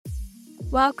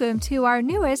Welcome to our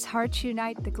newest Hearts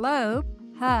Unite the Globe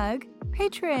Hug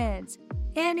patrons.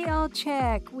 Annie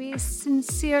Olchek, we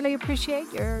sincerely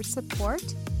appreciate your support.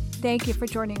 Thank you for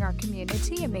joining our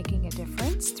community and making a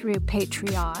difference through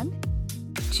Patreon.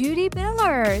 Judy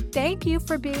Miller, thank you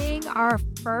for being our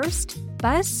first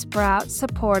Buzzsprout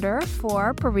supporter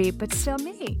for Bereaved But Still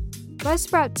Me.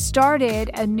 Buzzsprout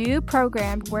started a new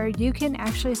program where you can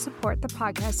actually support the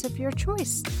podcast of your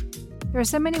choice. There are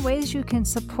so many ways you can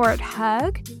support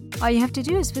HUG. All you have to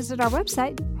do is visit our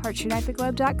website,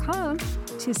 heartsunitetheglobe.com,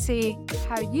 to see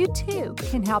how you too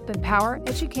can help empower,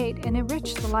 educate, and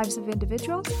enrich the lives of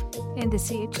individuals in the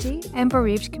CHD and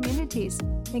bereaved communities.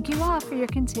 Thank you all for your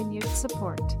continued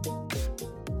support.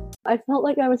 I felt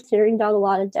like I was staring down a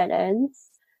lot of dead ends.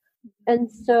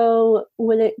 And so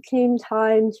when it came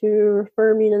time to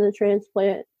refer me to the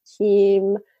transplant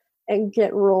team and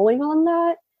get rolling on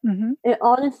that, it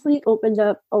honestly opened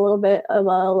up a little bit of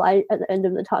a light at the end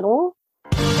of the tunnel.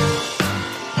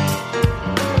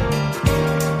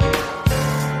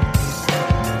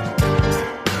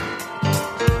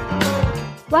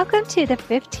 Welcome to the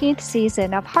 15th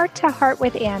season of Heart to Heart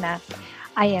with Anna.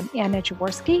 I am Anna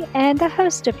Jaworski and the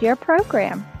host of your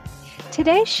program.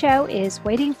 Today's show is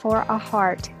Waiting for a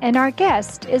Heart, and our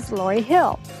guest is Lori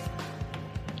Hill.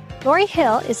 Lori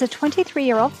Hill is a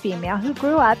 23-year-old female who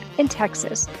grew up in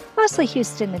Texas, mostly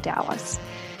Houston and Dallas.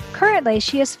 Currently,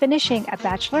 she is finishing a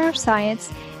Bachelor of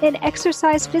Science in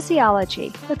Exercise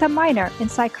Physiology with a minor in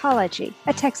Psychology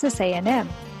at Texas A&M.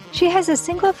 She has a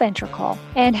single ventricle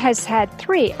and has had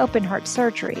 3 open heart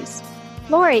surgeries.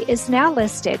 Lori is now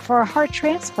listed for a heart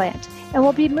transplant and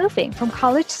will be moving from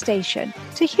College Station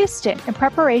to Houston in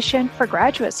preparation for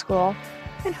graduate school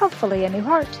and hopefully a new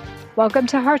heart. Welcome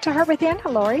to Heart with Anna,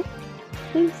 Lori.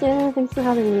 Thanks, Anna. Thanks for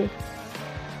having me.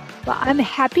 Well, I'm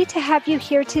happy to have you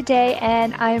here today,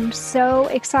 and I'm so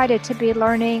excited to be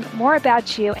learning more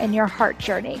about you and your heart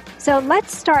journey. So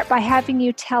let's start by having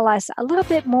you tell us a little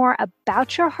bit more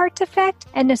about your heart defect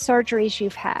and the surgeries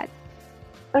you've had.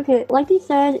 Okay, like you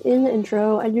said in the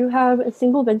intro, I do have a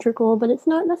single ventricle, but it's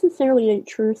not necessarily a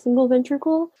true single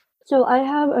ventricle. So I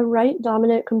have a right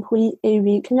dominant complete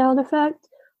AV canal defect,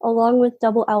 along with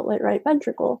double outlet right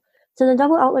ventricle. So the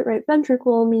double outlet right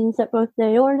ventricle means that both the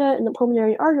aorta and the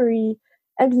pulmonary artery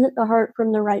exit the heart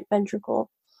from the right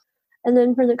ventricle. And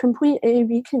then for the complete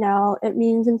AV canal, it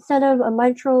means instead of a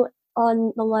mitral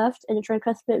on the left and a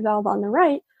tricuspid valve on the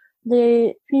right,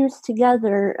 they fuse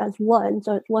together as one,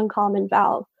 so it's one common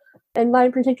valve. And my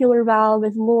particular valve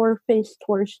is more faced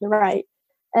towards the right,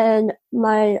 and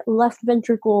my left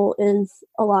ventricle is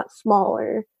a lot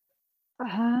smaller.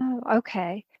 Oh,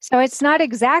 okay. So it's not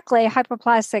exactly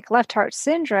hypoplastic left heart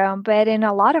syndrome, but in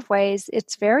a lot of ways,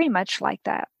 it's very much like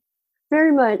that.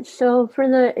 Very much. So for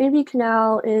the AV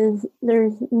canal,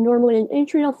 there's normally an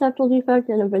atrial septal defect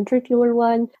and a ventricular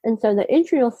one. And so the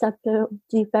atrial septal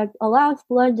defect allows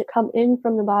blood to come in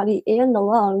from the body and the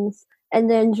lungs and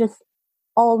then just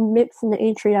all mix in the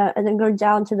atria and then go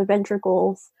down to the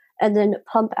ventricles and then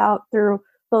pump out through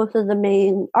both of the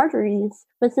main arteries.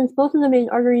 But since both of the main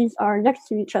arteries are next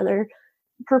to each other,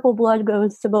 purple blood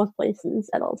goes to both places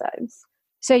at all times.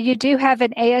 So you do have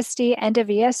an ASD and a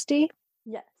VSD?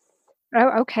 Yes.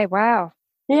 Oh, okay. Wow.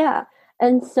 Yeah.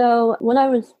 And so when I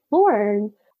was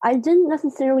born, I didn't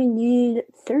necessarily need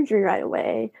surgery right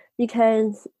away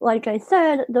because, like I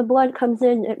said, the blood comes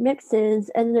in, it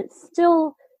mixes, and it's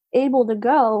still able to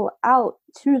go out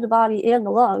to the body and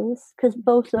the lungs because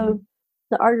both of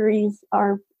the arteries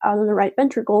are out of the right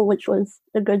ventricle, which was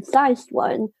the good sized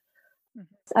one.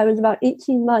 I was about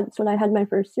 18 months when I had my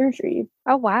first surgery.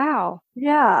 Oh, wow.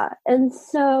 Yeah. And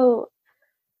so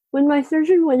when my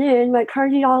surgeon went in, my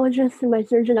cardiologist and my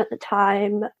surgeon at the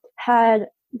time had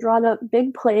drawn up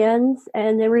big plans,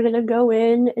 and they were going to go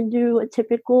in and do a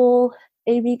typical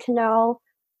AV canal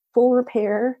full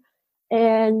repair.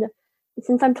 And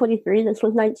since I'm 23, this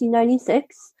was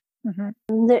 1996.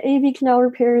 The AV canal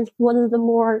repair is one of the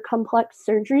more complex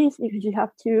surgeries because you have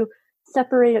to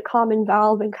separate a common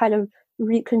valve and kind of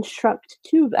reconstruct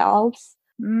 2 valves.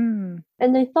 And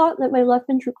they thought that my left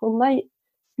ventricle might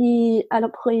be at a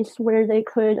place where they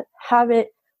could have it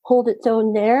hold its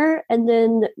own there, and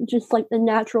then just like the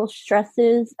natural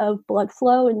stresses of blood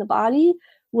flow in the body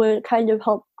would kind of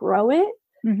help grow it.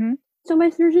 So my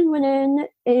surgeon went in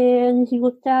and he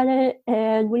looked at it,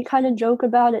 and we kind of joke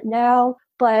about it now,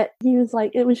 but he was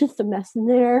like, it was just a mess in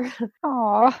there.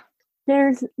 Aw.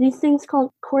 There's these things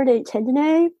called chordae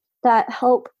tendineae that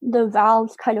help the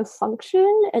valves kind of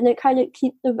function, and they kind of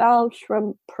keep the valves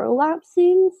from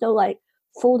prolapsing, so like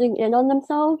folding in on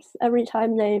themselves every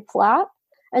time they flap.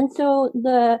 And so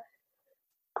the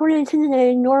Chordae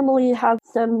tendineae normally have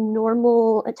some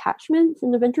normal attachments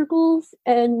in the ventricles,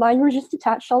 and mine were just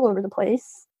attached all over the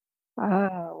place.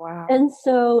 Oh, wow. And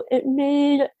so it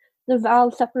made the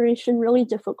valve separation really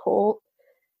difficult.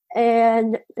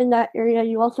 And in that area,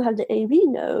 you also have the AV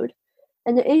node.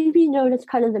 And the AV node is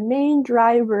kind of the main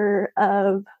driver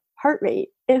of heart rate.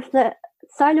 If the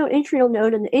sinoatrial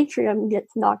node in the atrium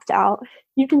gets knocked out,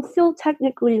 you can still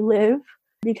technically live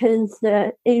because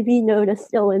the AV node is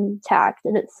still intact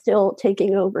and it's still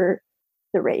taking over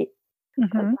the rate of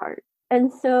the heart.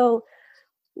 And so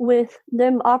with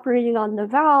them operating on the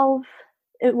valve,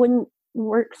 it wouldn't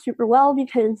work super well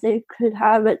because they could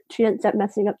have a chance at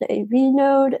messing up the AV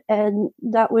node, and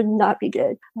that would not be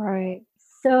good. Right.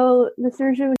 So the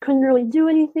surgeon couldn't really do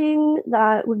anything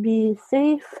that would be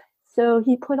safe. So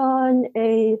he put on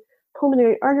a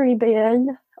pulmonary artery band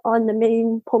on the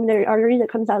main pulmonary artery that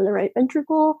comes out of the right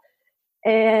ventricle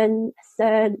and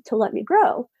said to let me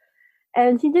grow.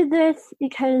 And he did this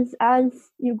because as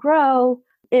you grow,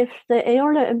 if the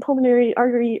aorta and pulmonary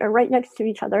artery are right next to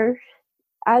each other,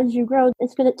 as you grow,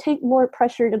 it's going to take more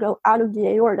pressure to go out of the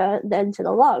aorta than to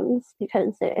the lungs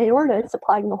because the aorta is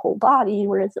supplying the whole body,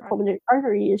 whereas the pulmonary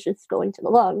artery is just going to the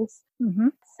lungs.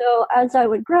 So as I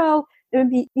would grow, it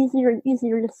would be easier and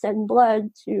easier to send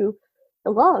blood to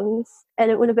the lungs,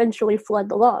 and it would eventually flood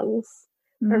the lungs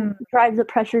or drive the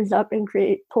pressures up and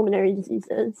create pulmonary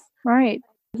diseases. Right.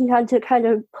 He had to kind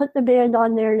of put the band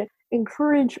on there to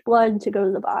encourage blood to go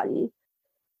to the body.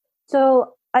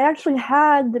 So I actually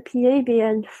had the PA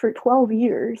band for 12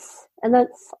 years, and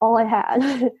that's all I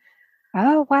had.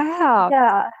 Oh, wow.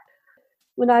 Yeah.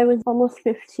 When I was almost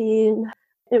 15,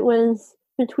 it was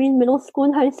between middle school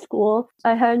and high school.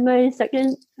 I had my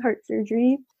second heart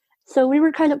surgery. So we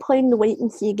were kind of playing the wait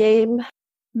and see game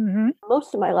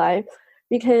most of my life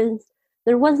because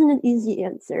there wasn't an easy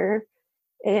answer,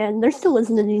 and there still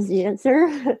isn't an easy answer.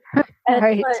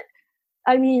 Right. But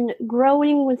I mean,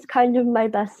 growing was kind of my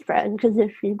best friend because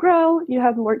if you grow, you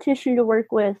have more tissue to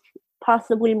work with,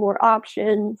 possibly more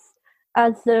options.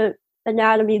 As the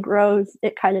anatomy grows,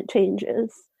 it kind of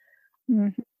changes.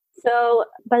 So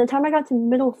by the time I got to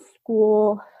middle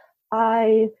school,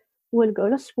 I would go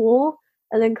to school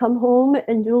and then come home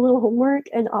and do a little homework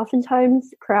and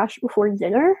oftentimes crash before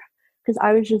dinner because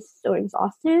I was just so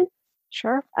exhausted.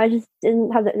 Sure. I just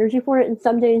didn't have the energy for it. And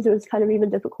some days it was kind of even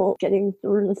difficult getting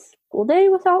through the school day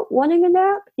without wanting a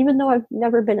nap, even though I've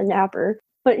never been a napper.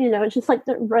 But, you know, it's just like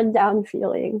the rundown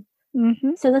feeling.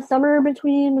 So the summer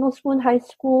between middle school and high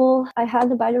school, I had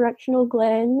the bidirectional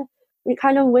Glenn. We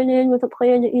kind of went in with a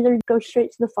plan to either go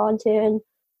straight to the Fontan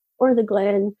or the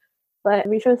Glenn, but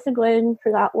we chose the Glenn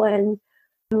for that one.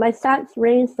 My stats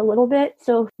raised a little bit.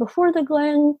 So before the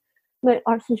Glenn, my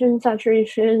oxygen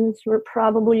saturations were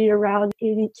probably around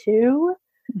 82.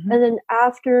 And then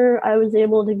after, I was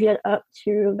able to get up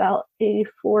to about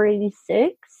 84,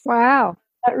 86. Wow.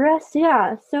 At rest,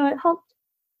 yeah. So it helped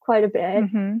quite a bit.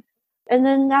 And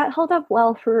then that held up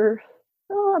well for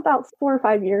about 4 or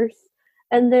 5 years.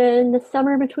 And then the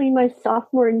summer between my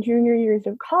sophomore and junior years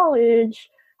of college,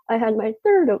 I had my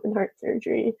third open heart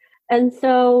surgery. And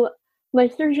so my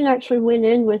surgeon actually went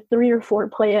in with 3 or 4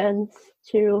 plans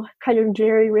to kind of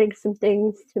jerry-rig some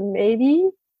things to maybe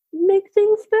make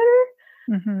things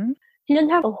better. He didn't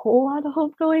have a whole lot of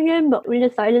hope going in, but we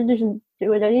decided to just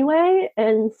do it anyway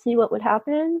and see what would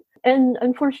happen. And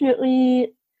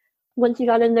unfortunately, once he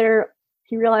got in there,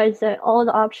 he realized that all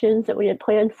the options that we had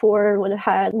planned for would have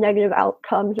had negative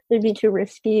outcomes. They'd be too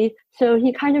risky. So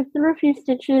he kind of threw a few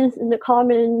stitches in the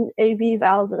common AV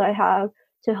valve that I have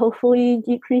to hopefully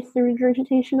decrease the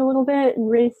regurgitation a little bit and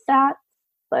raise stats,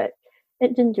 but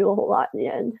it didn't do a whole lot in the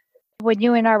end. When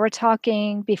you and I were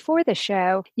talking before the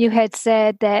show, you had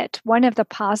said that one of the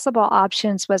possible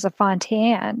options was a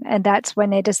Fontan, and that's when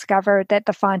they discovered that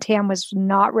the Fontan was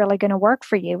not really going to work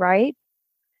for you, right?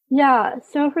 Yeah,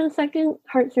 so for the second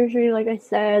heart surgery, like I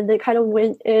said, they kind of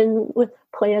went in with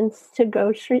plans to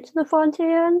go straight to the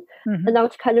Fontan, and that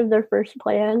was kind of their first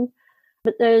plan.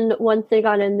 But then once they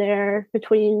got in there,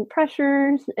 between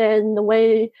pressures and the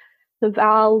way the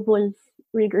valve was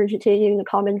regurgitating the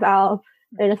common valve,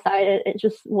 they decided it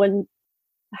just wouldn't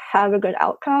have a good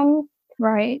outcome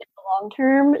right in the long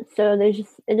term. So they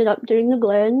just ended up doing the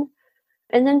Glenn.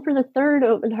 And then for the third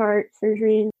open heart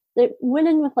surgery, they went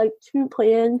in with like 2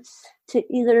 plans to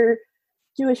either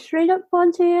do a straight up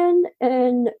Fontan,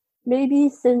 and maybe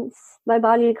since my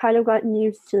body had kind of gotten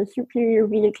used to the superior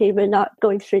vena cava not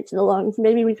going straight to the lungs,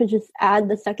 maybe we could just add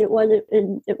the second one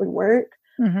and it would work.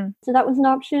 So that was an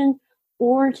option.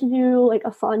 Or to do like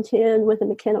a Fontan with a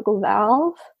mechanical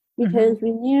valve, because we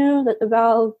knew that the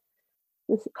valve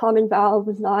this common valve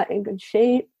was not in good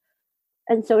shape.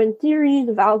 And so in theory,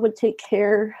 the valve would take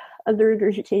care of the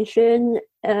regurgitation,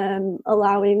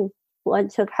 allowing blood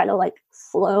to kind of like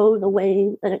flow the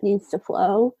way that it needs to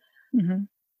flow. Mm-hmm.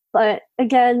 But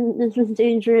again, this was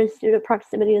dangerous due to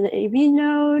proximity of the AV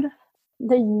node.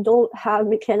 They don't have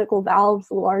mechanical valves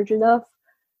large enough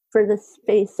for the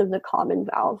space of the common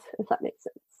valve, if that makes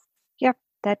sense. Yep,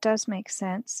 that does make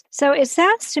sense. So it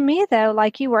sounds to me, though,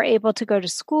 like you were able to go to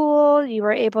school, you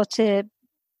were able to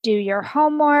do your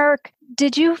homework.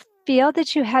 Did you feel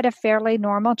that you had a fairly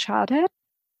normal childhood?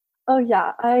 Oh,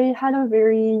 yeah. I had a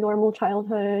very normal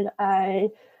childhood. I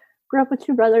grew up with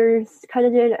two brothers, kind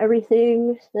of did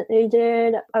everything that they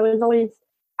did. I was always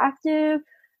active.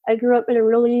 I grew up in a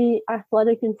really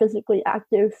athletic and physically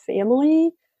active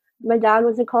family. My dad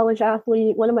was a college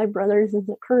athlete. One of my brothers is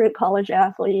a current college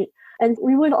athlete. And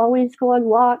we would always go on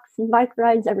walks and bike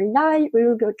rides every night. We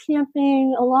would go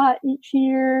camping a lot each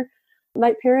year.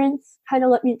 My parents kind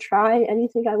of let me try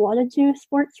anything I wanted to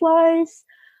sports-wise.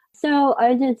 So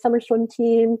I did summer swim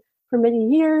team for many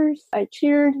years. I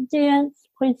cheered, danced,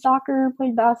 played soccer,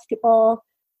 played basketball,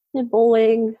 did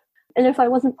bowling. And if I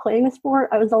wasn't playing a sport,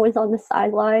 I was always on the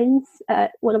sidelines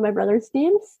at one of my brother's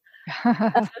games.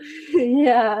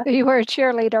 Yeah. You were a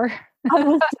cheerleader. I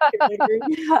was a cheerleader.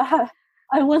 Yeah.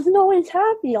 I wasn't always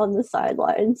happy on the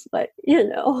sidelines, but,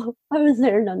 I was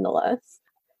there nonetheless.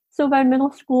 So by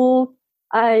middle school,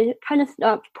 I kind of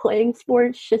stopped playing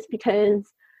sports just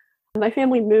because my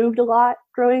family moved a lot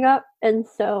growing up. And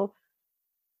so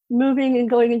moving and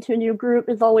going into a new group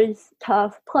is always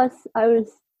tough. Plus, I was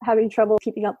having trouble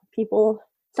keeping up with people.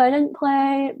 So I didn't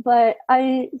play, but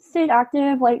I stayed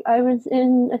active. Like, I was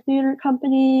in a theater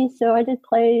company, so I did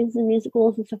plays and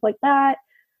musicals and stuff like that.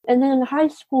 And then in high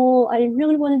school, I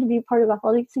really wanted to be part of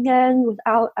athletics again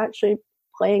without actually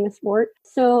playing a sport.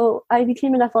 So I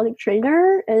became an athletic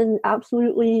trainer and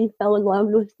absolutely fell in love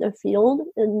with the field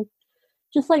and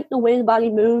just like the way the body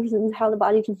moves and how the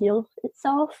body can heal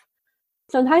itself.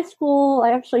 So in high school,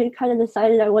 I actually kind of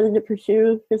decided I wanted to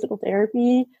pursue physical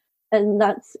therapy. And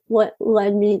that's what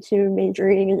led me to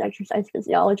majoring in exercise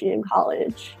physiology in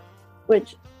college,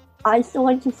 which I still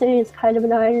like to say is kind of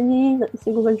an irony that the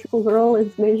single ventricle girl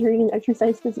is majoring in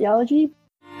exercise physiology.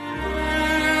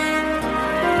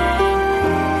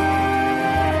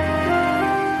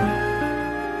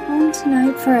 Home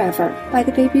Tonight Forever by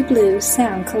the Baby Blue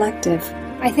Sound Collective.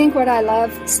 I think what I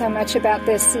love so much about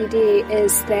this CD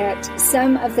is that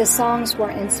some of the songs were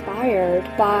inspired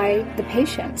by the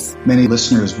patients. Many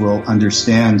listeners will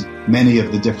understand many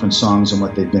of the different songs and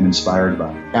what they've been inspired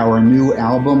by. Our new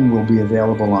album will be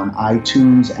available on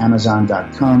iTunes,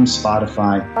 Amazon.com,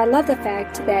 Spotify. I love the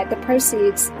fact that the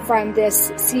proceeds from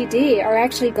this CD are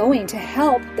actually going to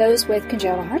help those with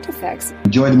congenital heart defects.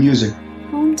 Enjoy the music.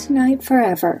 Home Tonight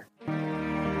Forever.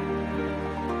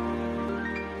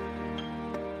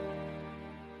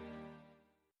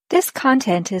 This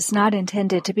content is not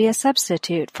intended to be a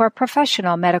substitute for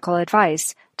professional medical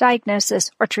advice,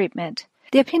 diagnosis, or treatment.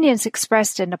 The opinions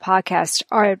expressed in the podcast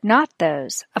are not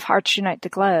those of Hearts Unite the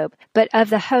Globe, but of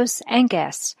the hosts and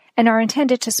guests, and are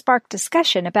intended to spark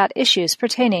discussion about issues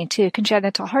pertaining to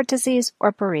congenital heart disease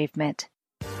or bereavement.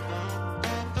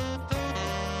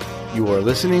 You are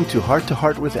listening to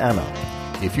Heart with Anna.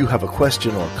 If you have a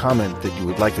question or comment that you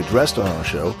would like addressed on our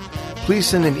show, please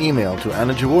send an email to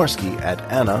Anna Jaworski at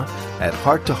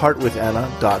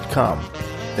anna@hearttoheartwithanna.com.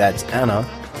 That's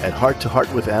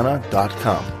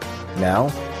anna@hearttoheartwithanna.com. Now,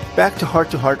 back to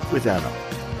Heart with Anna.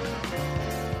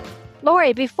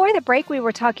 Lori, before the break, we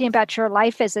were talking about your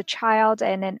life as a child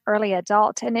and an early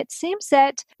adult, and it seems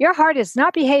that your heart is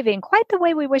not behaving quite the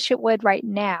way we wish it would right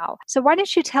now. So why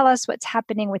don't you tell us what's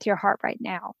happening with your heart right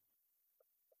now?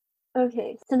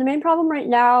 Okay, so the main problem right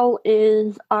now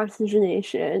is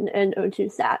oxygenation and O2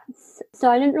 sats. So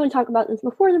I didn't really talk about this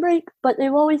before the break, but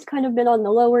they've always kind of been on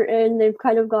the lower end. They've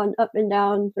kind of gone up and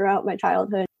down throughout my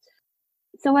childhood.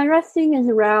 So my resting is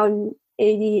around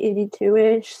 80,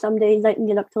 82-ish. Some days I can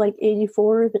get up to like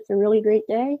 84 if it's a really great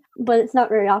day, but it's not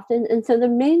very often. And so the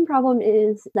main problem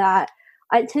is that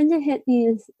I tend to hit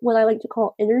these, what I like to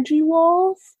call energy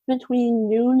walls between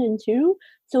noon and 2.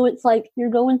 So it's like you're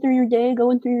going through your day, and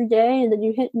then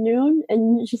you hit noon,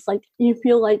 and it's just like you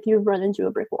feel like you've run into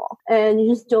a brick wall, and you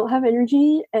just don't have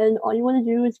energy, and all you want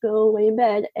to do is go lay in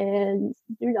bed and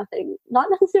do nothing. Not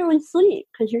necessarily sleep,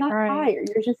 because you're not tired,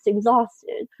 you're just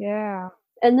exhausted. Yeah.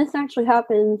 And this actually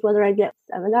happens whether I get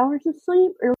 7 hours of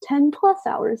sleep or 10 plus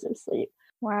hours of sleep.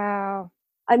 Wow.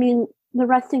 I mean, the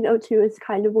resting O2 is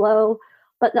kind of low.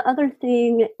 But the other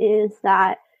thing is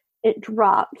that it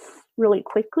drops really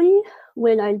quickly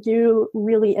when I do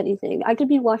really anything. I could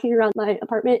be walking around my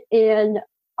apartment and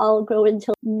I'll go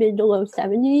into mid to low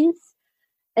 70s.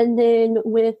 And then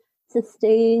with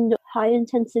sustained high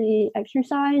intensity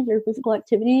exercise or physical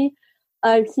activity,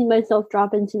 I've seen myself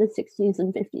drop into the 60s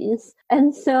and 50s.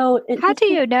 And so how do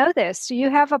you know this? Do you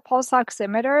have a pulse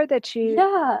oximeter that you?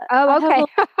 Yeah. Oh, okay.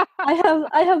 I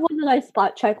have one that I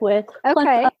spot check with. Okay.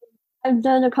 Plus, I've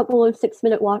done a couple of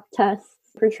 6-minute walk tests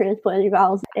for transplanting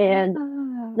valves, and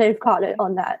they've caught it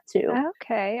on that too.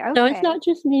 Okay. So it's not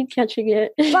just me catching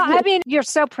it. Well, I mean, you're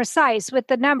so precise with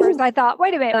the numbers. I thought,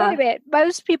 wait a minute.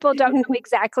 Most people don't know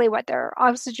exactly what their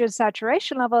oxygen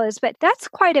saturation level is, but that's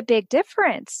quite a big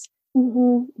difference.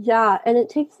 Mm-hmm. Yeah, and it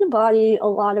takes the body a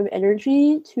lot of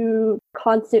energy to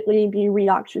constantly be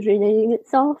reoxygenating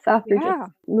itself after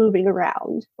just moving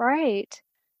around. Right.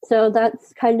 So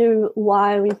that's kind of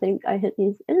why we think I hit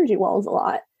these energy walls a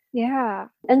lot. Yeah.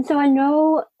 And so I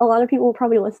know a lot of people will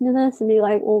probably listen to this and be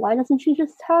like, well, why doesn't she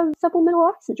just have supplemental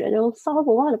oxygen? It'll solve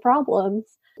a lot of problems.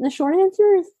 The short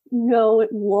answer is no, it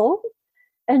won't.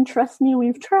 And trust me,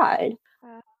 we've tried.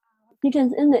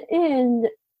 Because in the end,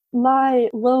 my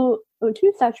low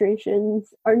O2 saturations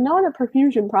are not a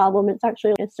perfusion problem. It's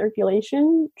actually a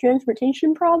circulation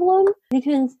transportation problem.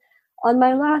 Because on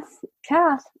my last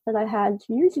cath that I had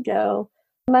 2 years ago,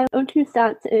 my O2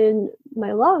 stats in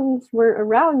my lungs were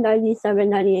around 97,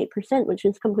 98%, which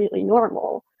is completely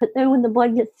normal. But then when the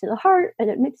blood gets to the heart and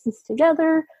it mixes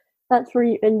together, that's where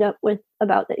you end up with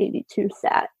about the 82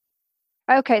 stat.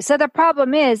 Okay, so the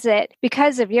problem is that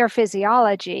because of your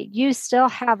physiology, you still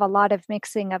have a lot of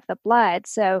mixing of the blood.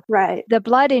 So the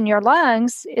blood in your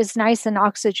lungs is nice and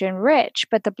oxygen rich,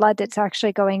 but the blood that's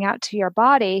actually going out to your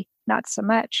body, not so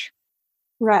much.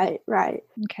 Right.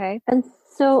 Okay. And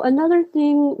so another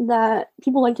thing that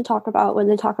people like to talk about when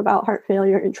they talk about heart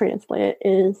failure and transplant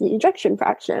is the ejection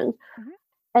fraction. Mm-hmm.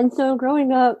 And so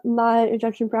growing up, my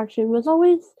ejection fraction was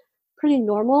always pretty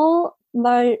normal.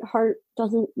 My heart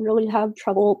doesn't really have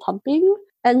trouble pumping.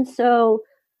 And so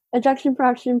ejection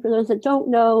fraction, for those that don't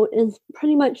know, is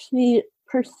pretty much the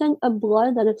percent of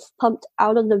blood that is pumped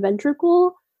out of the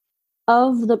ventricle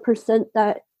of the percent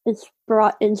that is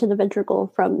brought into the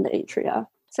ventricle from the atria.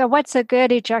 So what's a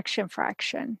good ejection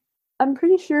fraction? I'm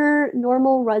pretty sure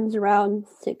normal runs around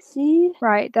 60.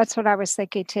 Right, that's what I was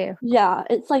thinking too. Yeah,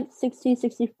 it's like 60,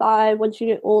 65. Once you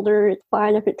get older, it's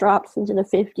fine if it drops into the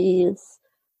 50s.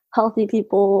 Healthy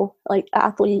people, like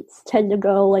athletes, tend to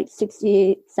go like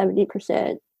 68,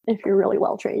 70% if you're really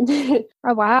well trained.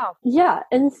 Oh, wow. Yeah,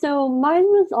 and so mine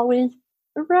was always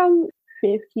around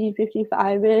 50,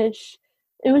 55-ish.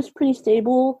 It was pretty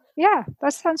stable. Yeah,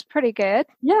 that sounds pretty good.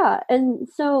 Yeah, and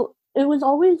so it was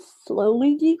always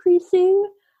slowly decreasing,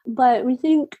 but we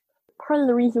think part of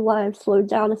the reason why I've slowed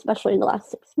down, especially in the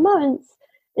last 6 months,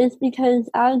 is because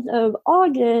as of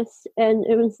August, and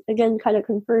it was again kind of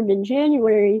confirmed in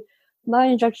January, my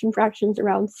ejection fraction's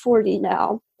around 40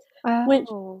 now. Oh. Which,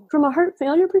 from a heart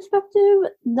failure perspective,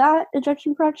 that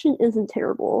ejection fraction isn't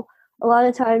terrible. A lot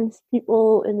of times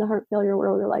people in the heart failure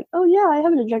world are like, oh yeah, I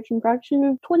have an ejection fraction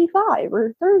of 25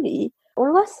 or 30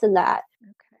 or less than that.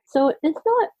 Okay. So it's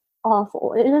not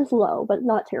awful. It is low, but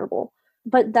not terrible.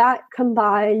 But that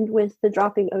combined with the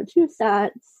dropping O2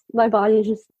 stats, my body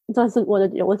just doesn't want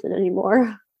to deal with it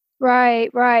anymore.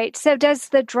 Right. So does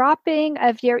the dropping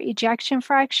of your ejection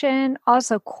fraction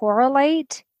also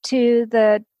correlate to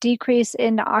the decrease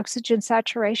in the oxygen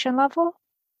saturation level?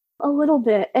 A little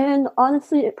bit. And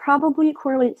honestly, it probably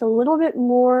correlates a little bit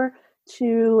more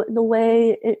to the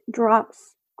way it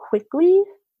drops quickly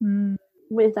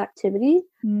with activity.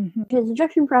 Mm-hmm. Because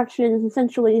ejection fraction is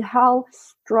essentially how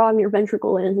strong your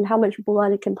ventricle is and how much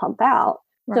blood it can pump out.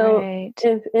 So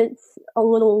if it's a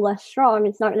little less strong,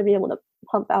 it's not going to be able to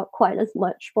pump out quite as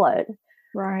much blood.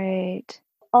 Right.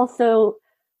 Also,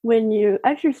 when you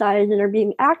exercise and are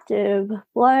being active,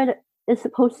 blood is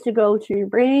supposed to go to your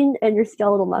brain and your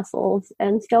skeletal muscles.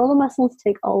 And skeletal muscles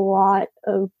take a lot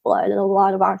of blood and a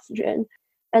lot of oxygen.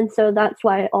 And so that's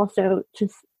why it also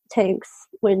just tanks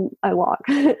when I walk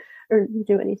or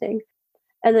do anything.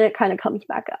 And then it kind of comes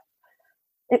back up.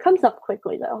 It comes up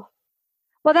quickly, though.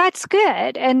 Well, that's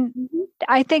good. And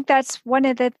I think that's one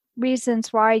of the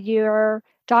reasons why your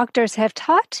doctors have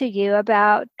talked to you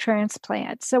about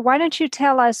transplants. So why don't you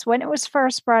tell us when it was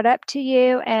first brought up to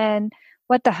you and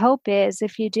what the hope is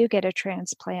if you do get a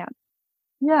transplant?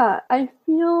 Yeah, I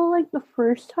feel like the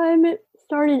first time it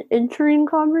started entering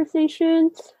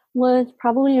conversation was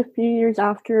probably a few years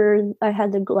after I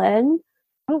had the Glenn.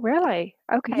 Oh, really?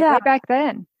 Okay, yeah. Way back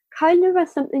then. Kind of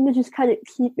as something to just kind of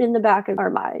keep in the back of our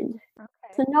mind. Okay.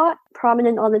 So not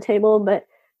prominent on the table, but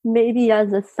maybe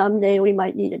as a someday we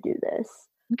might need to do this.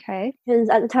 Okay. Because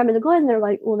at the time of the Glen, they're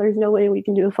like, well, there's no way we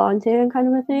can do a Fontan kind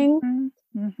of a thing.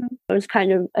 Mm-hmm. It was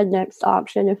kind of a next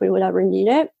option if we would ever need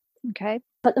it. Okay.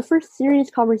 But the first serious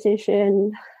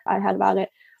conversation I had about it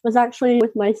was actually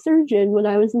with my surgeon when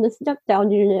I was in the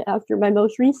step-down unit after my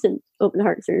most recent open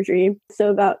heart surgery. So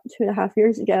about 2.5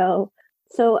 years ago.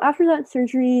 So after that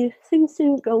surgery, things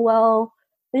didn't go well.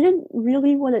 They didn't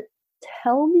really want to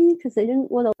tell me because they didn't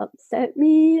want to upset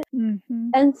me. Mm-hmm.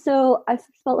 And so I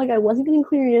felt like I wasn't getting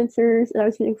clear answers and I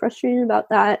was getting frustrated about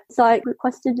that. So I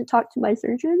requested to talk to my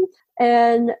surgeon.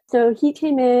 And so he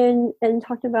came in and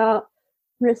talked about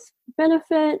risk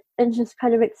benefit and just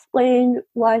kind of explained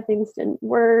why things didn't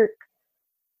work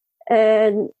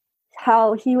and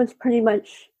how he was pretty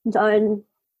much done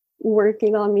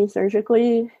working on me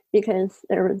surgically because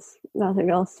there was nothing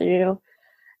else to do.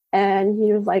 And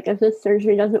he was like, if this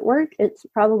surgery doesn't work, it's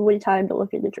probably time to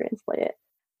look into transplant.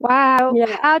 Wow.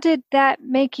 Yeah. How did that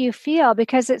make you feel?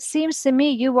 Because it seems to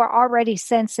me you were already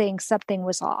sensing something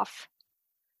was off.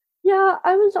 Yeah,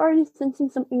 I was already sensing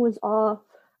something was off.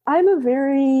 I'm a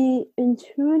very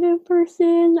intuitive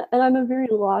person and I'm a very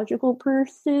logical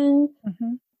person.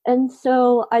 Mm-hmm. And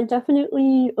so I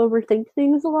definitely overthink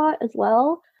things a lot as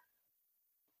well.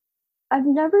 I've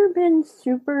never been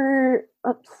super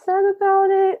upset about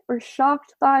it or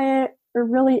shocked by it or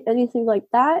really anything like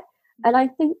that. And I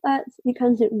think that's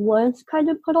because it was kind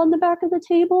of put on the back of the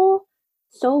table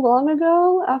so long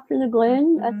ago after the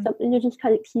Glen as something to just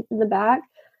kind of keep in the back.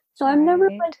 So I've never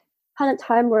had a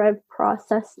time where I've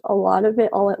processed a lot of it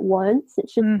all at once.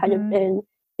 It's just kind of been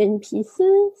in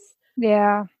pieces.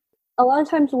 Yeah. A lot of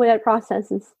times the way I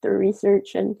process is through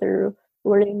research and through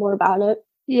learning more about it.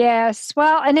 Yes.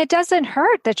 Well, and it doesn't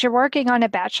hurt that you're working on a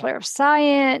Bachelor of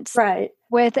Science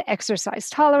with exercise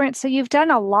tolerance. So you've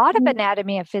done a lot of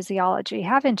anatomy and physiology,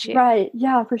 haven't you? Right.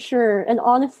 Yeah, for sure. And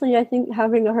honestly, I think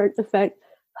having a heart defect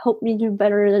helped me do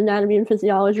better in anatomy and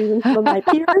physiology than some of my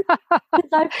peers because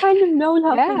I've kind of known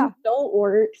how things don't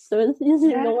work. So it's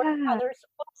easy to know how they're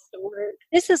supposed to work.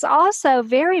 This is also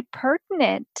very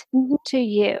pertinent to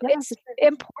you. Yeah, it's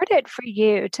important for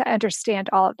you to understand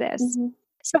all of this. Mm-hmm.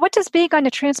 So what does being on a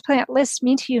transplant list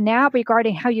mean to you now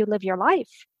regarding how you live your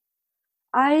life?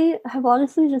 I have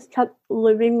honestly just kept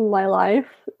living my life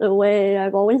the way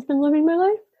I've always been living my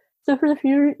life. So for the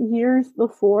few years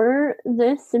before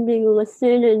this and being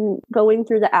listed and going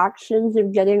through the actions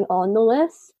of getting on the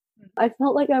list, I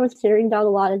felt like I was staring down a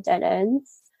lot of dead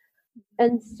ends.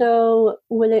 And so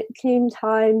when it came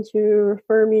time to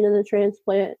refer me to the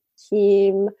transplant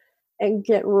team and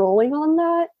get rolling on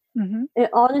that, it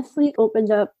honestly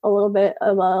opened up a little bit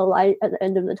of a light at the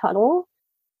end of the tunnel.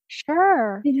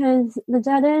 Sure. Because the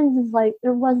dead ends is like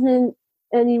there wasn't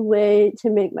any way to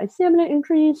make my stamina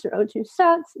increase or O2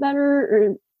 stats better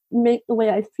or make the way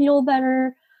I feel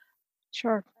better.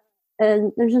 Sure.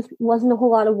 And there just wasn't a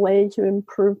whole lot of way to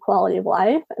improve quality of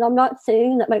life. And I'm not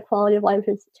saying that my quality of life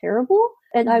is terrible.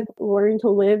 And I've learned to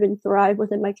live and thrive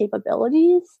within my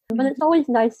capabilities. But it's always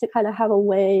nice to kind of have a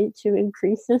way to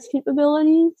increase those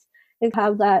capabilities and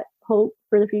have that hope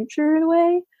for the future in a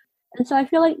way. And so I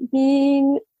feel like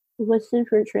being listed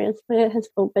for a transplant has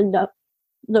opened up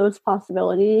those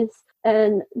possibilities.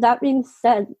 And that being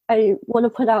said, I want to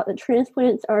put out that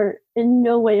transplants are in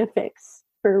no way a fix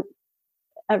for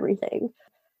everything.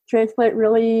 Transplant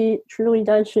really truly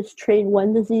does just trade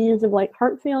one disease of like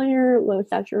heart failure, low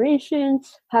saturation,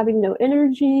 having no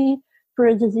energy for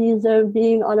a disease of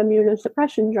being on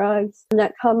immunosuppression drugs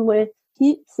that come with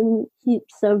heaps and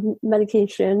heaps of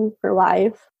medication for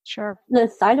life. Sure. The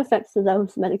side effects of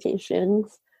those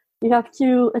medications, you have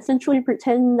to essentially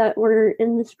pretend that we're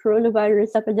in this coronavirus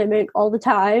epidemic all the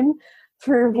time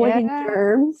for avoiding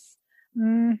germs.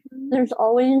 There's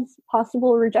always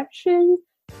possible rejection.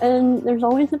 And there's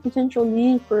always the potential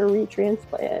need for a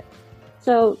retransplant.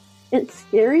 So it's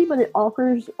scary, but it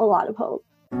offers a lot of hope.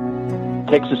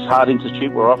 Texas Heart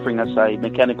Institute were offering us a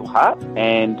mechanical heart,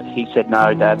 and he said,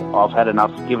 no, Dad, I've had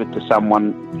enough. Give it to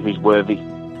someone who's worthy.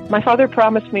 My father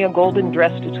promised me a golden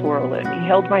dress to twirl in. He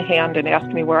held my hand and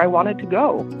asked me where I wanted to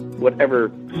go.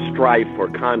 Whatever strife or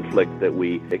conflict that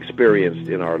we experienced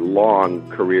in our long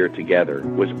career together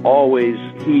was always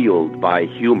healed by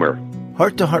humor.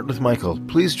 Heart to Heart with Michael.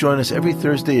 Please join us every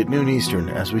Thursday at noon Eastern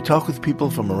as we talk with people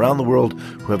from around the world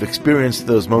who have experienced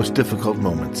those most difficult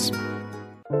moments.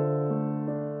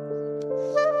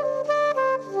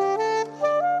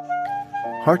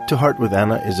 Heart to Heart with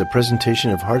Anna is a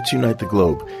presentation of Hearts Unite the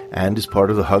Globe and is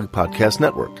part of the Hug Podcast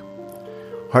Network.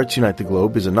 Hearts Unite the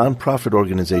Globe is a nonprofit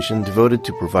organization devoted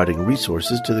to providing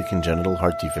resources to the congenital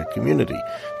heart defect community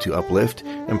to uplift,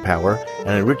 empower,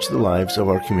 and enrich the lives of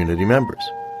our community members.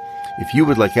 If you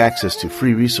would like access to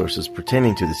free resources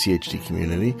pertaining to the CHD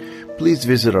community, please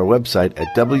visit our website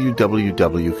at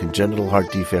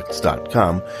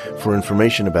www.congenitalheartdefects.com for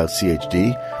information about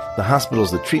CHD, the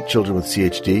hospitals that treat children with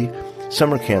CHD,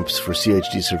 summer camps for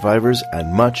CHD survivors,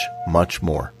 and much, much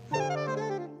more.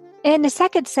 In the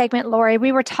second segment, Lori,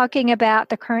 we were talking about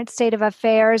the current state of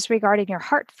affairs regarding your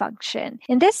heart function.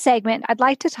 In this segment, I'd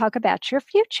like to talk about your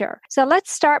future. So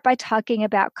let's start by talking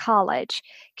about college.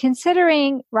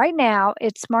 Considering right now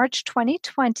it's March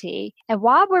 2020, and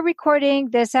while we're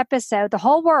recording this episode, the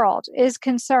whole world is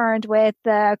concerned with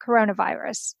the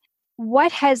coronavirus.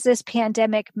 What has this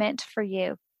pandemic meant for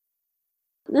you?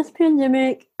 This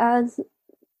pandemic, as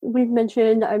we've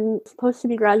mentioned, I'm supposed to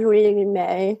be graduating in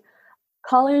May.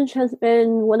 College has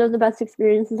been one of the best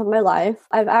experiences of my life.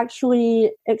 I've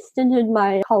actually extended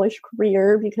my college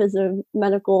career because of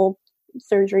medical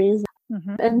surgeries.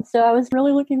 Mm-hmm. And so I was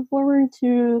really looking forward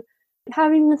to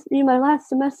having this be my last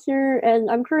semester. And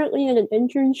I'm currently in an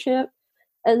internship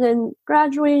and then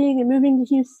graduating and moving to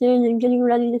Houston and getting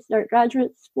ready to start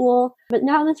graduate school. But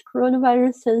now this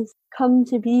coronavirus has come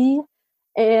to be,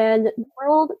 and the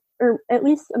world, or at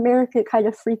least America, kind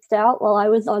of freaked out while I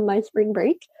was on my spring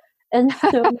break. And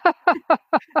so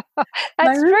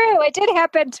that's true. It did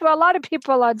happen to a lot of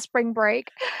people on spring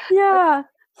break. Yeah.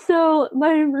 So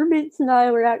my roommates and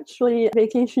I were actually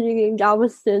vacationing in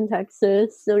Galveston,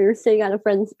 Texas. So we were staying at a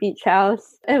friend's beach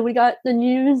house, and we got the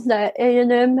news that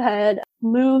A&M had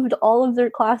moved all of their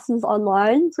classes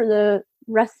online for the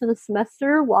rest of the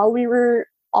semester while we were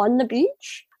on the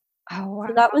beach. Oh, wow.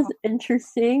 So that was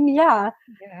interesting. Yeah.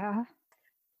 Yeah.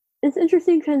 It's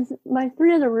interesting because my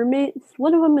three other roommates,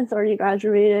 one of them has already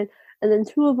graduated, and then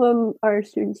two of them are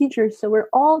student teachers. So we're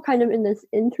all kind of in this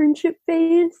internship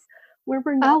phase where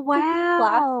we're not taking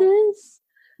classes.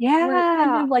 Yeah. We're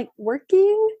kind of like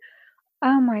working.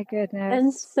 Oh my goodness.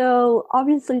 And so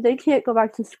obviously they can't go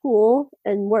back to school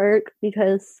and work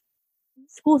because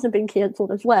schools have been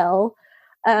canceled as well.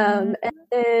 And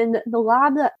then the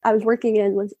lab that I was working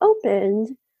in was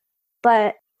opened,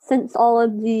 but since all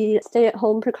of the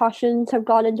stay-at-home precautions have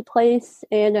gone into place,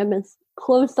 A&M has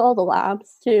closed all the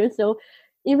labs too. So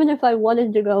even if I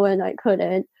wanted to go in, I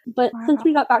couldn't. But since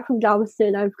we got back from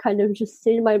Galveston, I've kind of just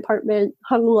stayed in my apartment,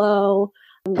 hung low.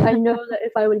 I know that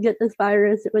if I would get this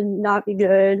virus, it would not be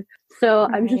good. So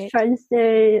I'm just trying to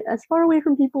stay as far away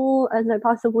from people as I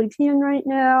possibly can right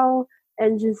now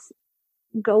and just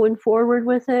going forward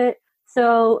with it.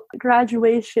 So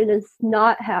graduation is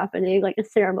not happening, like a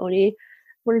ceremony.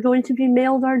 We're going to be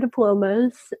mailed our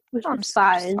diplomas, which is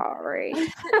fine. Sorry.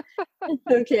 It's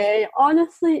okay.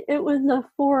 Honestly, it was a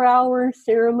 4-hour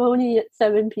ceremony at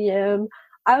 7 p.m.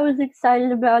 I was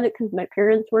excited about it because my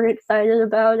parents were excited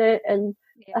about it, and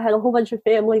I had a whole bunch of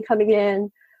family coming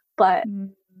in. But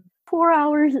 4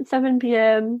 hours at 7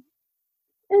 p.m.,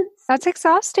 that's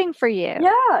exhausting for you.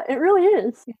 Yeah, it really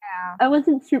is. Yeah. I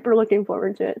wasn't super looking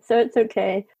forward to it, so it's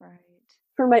okay. Right.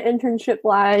 For my internship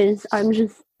wise, I'm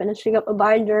just finishing up a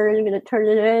binder and I'm going to turn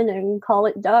it in and call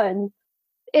it done.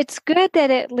 It's good that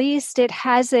at least it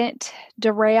hasn't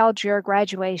derailed your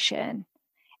graduation.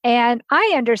 And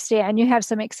I understand you have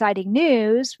some exciting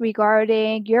news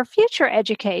regarding your future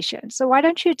education. So why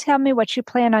don't you tell me what you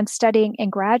plan on studying in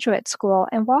graduate school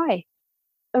and why?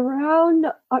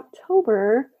 Around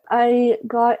October, I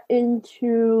got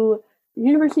into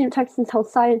University of Texas Health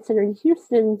Science Center in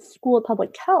Houston School of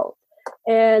Public Health.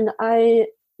 And I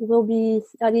will be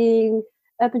studying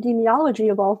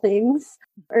epidemiology of all things,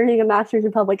 earning a master's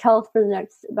in public health for the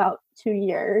next about 2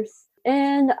 years.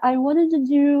 And I wanted to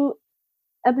do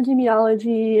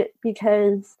epidemiology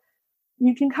because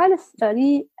you can kind of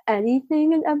study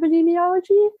anything in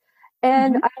epidemiology.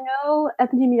 And I know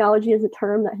epidemiology is a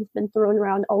term that has been thrown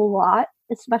around a lot,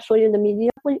 especially in the media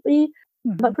lately.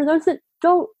 But for those that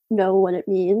don't know what it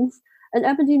means, an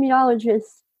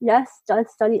epidemiologist, yes, does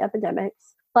study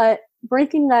epidemics, but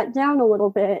breaking that down a little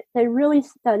bit, they really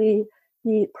study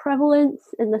the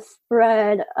prevalence and the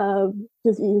spread of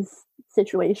disease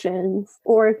situations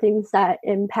or things that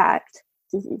impact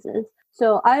diseases.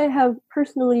 So I have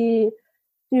personally,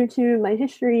 due to my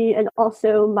history and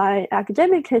also my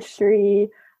academic history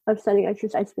of studying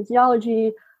exercise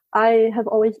physiology, I have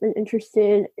always been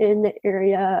interested in the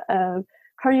area of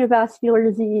cardiovascular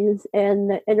disease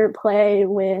and the interplay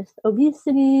with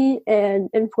obesity and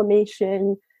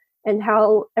inflammation and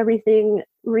how everything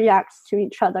reacts to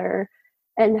each other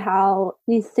and how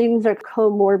these things are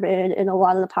comorbid in a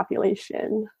lot of the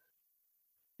population.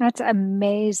 That's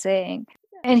amazing.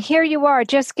 And here you are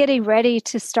just getting ready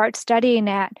to start studying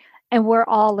that. And we're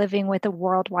all living with a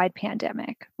worldwide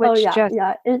pandemic, which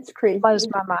it's crazy. Blows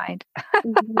my mind.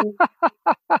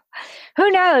 Mm-hmm.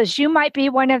 Who knows? You might be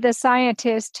one of the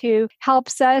scientists who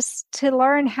helps us to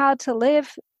learn how to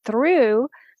live through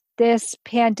this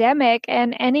pandemic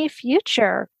and any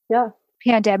future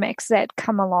pandemics that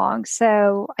come along.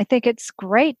 So I think it's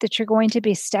great that you're going to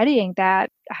be studying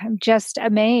that. I'm just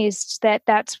amazed that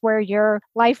that's where your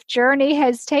life journey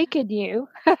has taken you.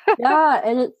 Yeah,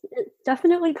 and it's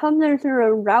definitely come there through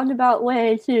a roundabout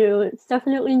way too. It's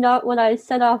definitely not what I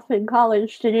set off in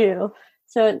college to do.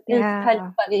 So it's kind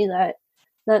of funny that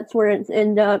that's where it's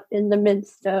ended up in the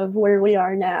midst of where we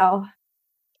are now.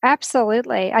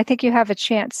 Absolutely. I think you have a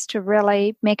chance to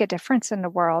really make a difference in the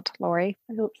world, Lori.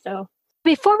 I hope so.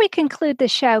 Before we conclude the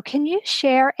show, can you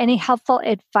share any helpful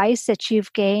advice that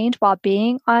you've gained while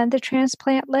being on the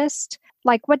transplant list?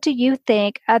 Like, what do you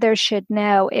think others should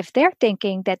know if they're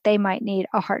thinking that they might need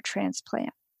a heart transplant?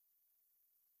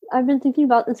 I've been thinking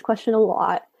about this question a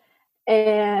lot.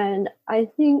 And I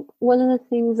think one of the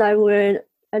things I would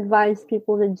advise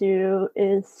people to do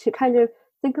is to kind of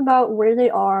think about where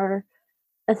they are,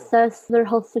 assess their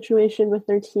health situation with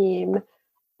their team,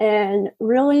 and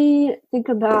really think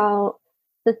about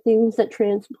the things that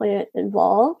transplant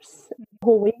involves, the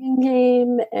whole waiting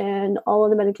game and all of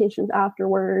the medications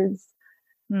afterwards,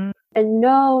 and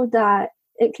know that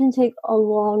it can take a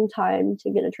long time to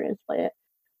get a transplant.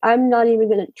 I'm not even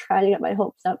going to try to get my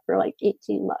hopes up for like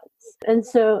 18 months. And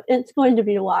so it's going to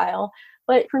be a while.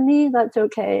 But for me, that's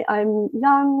okay. I'm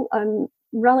young. I'm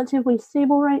relatively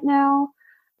stable right now.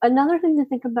 Another thing to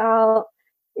think about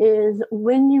is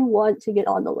when you want to get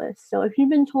on the list. So if you've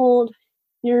been told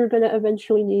you're going to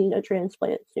eventually need a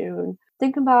transplant soon,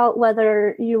 think about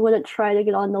whether you want to try to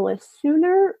get on the list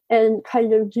sooner and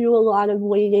kind of do a lot of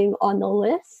waiting on the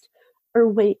list or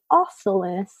wait off the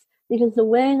list. Because the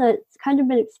way that's kind of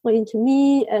been explained to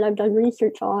me and I've done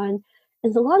research on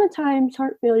is a lot of times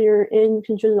heart failure in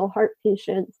congenital heart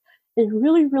patients is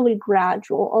really, really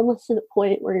gradual, almost to the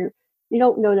point where you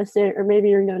don't notice it, or maybe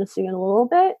you're noticing it a little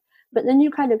bit, but then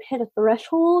you kind of hit a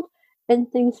threshold and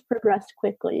things progress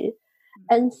quickly.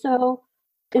 And so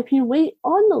if you wait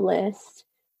on the list,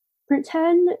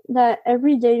 pretend that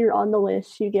every day you're on the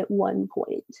list, you get 1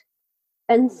 point.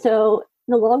 And so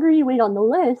the longer you wait on the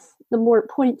list, the more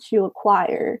points you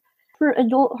acquire. For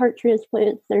adult heart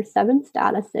transplants, there's 7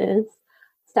 statuses.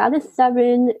 Status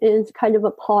 7 is kind of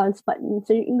a pause button.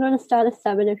 So you can go to status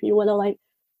 7 if you want to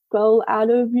go out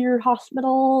of your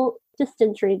hospital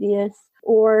distance radius,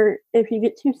 or if you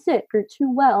get too sick or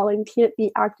too well and can't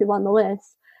be active on the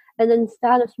list. And then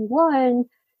status 1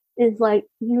 is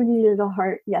you needed a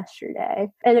heart yesterday.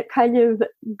 And it kind of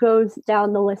goes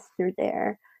down the list through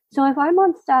there. So if I'm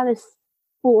on status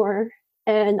 4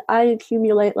 and I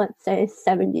accumulate, let's say,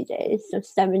 70 days, so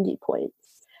 70 points,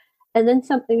 and then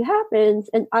something happens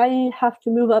and I have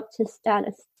to move up to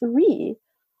status 3,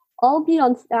 I'll be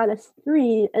on status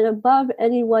 3 and above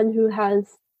anyone who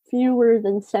has fewer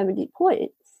than 70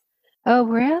 points. Oh,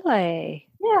 really?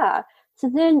 Yeah. So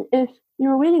then if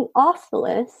you're waiting off the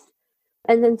list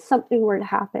and then something were to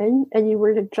happen and you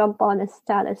were to jump on a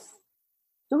status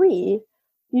 3,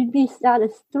 you'd be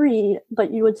status 3,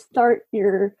 but you would start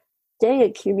your day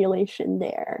accumulation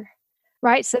there.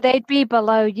 Right. So they'd be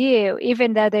below you,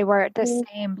 even though they were at the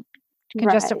same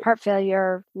congestive heart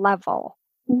failure level.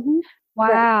 Mm-hmm.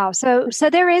 Wow. Right. So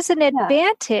there is an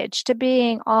advantage to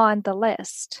being on the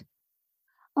list.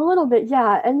 A little bit,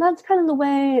 yeah. And that's kind of the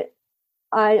way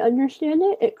I understand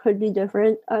it. It could be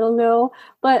different. I don't know.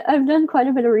 But I've done quite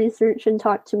a bit of research and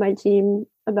talked to my team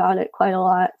about it quite a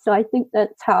lot. So I think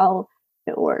that's how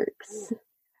it works.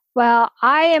 Well,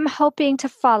 I am hoping to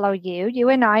follow you. You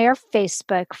and I are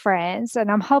Facebook friends, and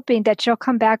I'm hoping that you'll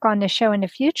come back on the show in the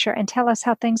future and tell us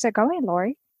how things are going,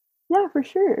 Lori. Yeah, for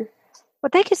sure. Well,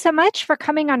 thank you so much for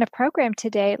coming on the program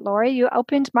today, Lori. You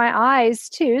opened my eyes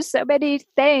to so many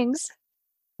things.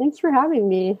 Thanks for having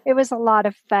me. It was a lot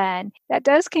of fun. That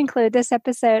does conclude this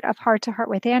episode of Heart to Heart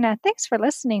with Anna. Thanks for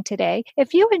listening today.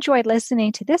 If you enjoyed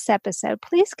listening to this episode,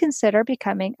 please consider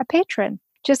becoming a patron.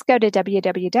 Just go to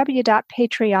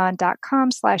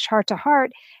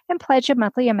www.patreon.com/heart-to-heart and pledge a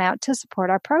monthly amount to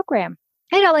support our program.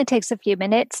 It only takes a few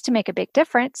minutes to make a big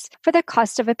difference. For the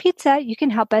cost of a pizza, you can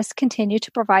help us continue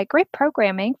to provide great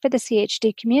programming for the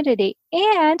CHD community,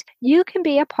 and you can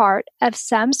be a part of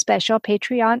some special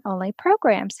Patreon-only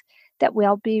programs that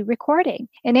we'll be recording.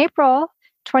 In April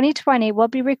 2020, we'll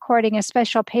be recording a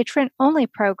special patron-only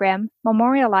program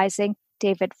memorializing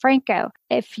David Franco.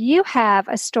 If you have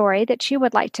a story that you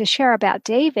would like to share about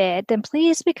David, then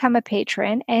please become a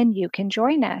patron and you can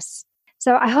join us.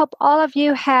 So I hope all of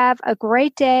you have a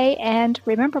great day. And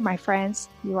remember, my friends,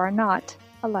 you are not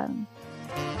alone.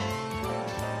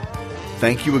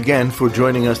 Thank you again for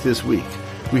joining us this week.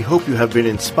 We hope you have been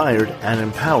inspired and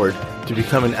empowered to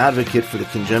become an advocate for the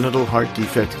congenital heart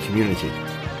defect community.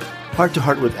 Heart to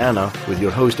Heart with Anna, with your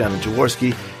host Anna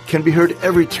Jaworski, can be heard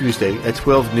every Tuesday at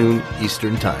 12 noon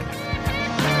Eastern Time.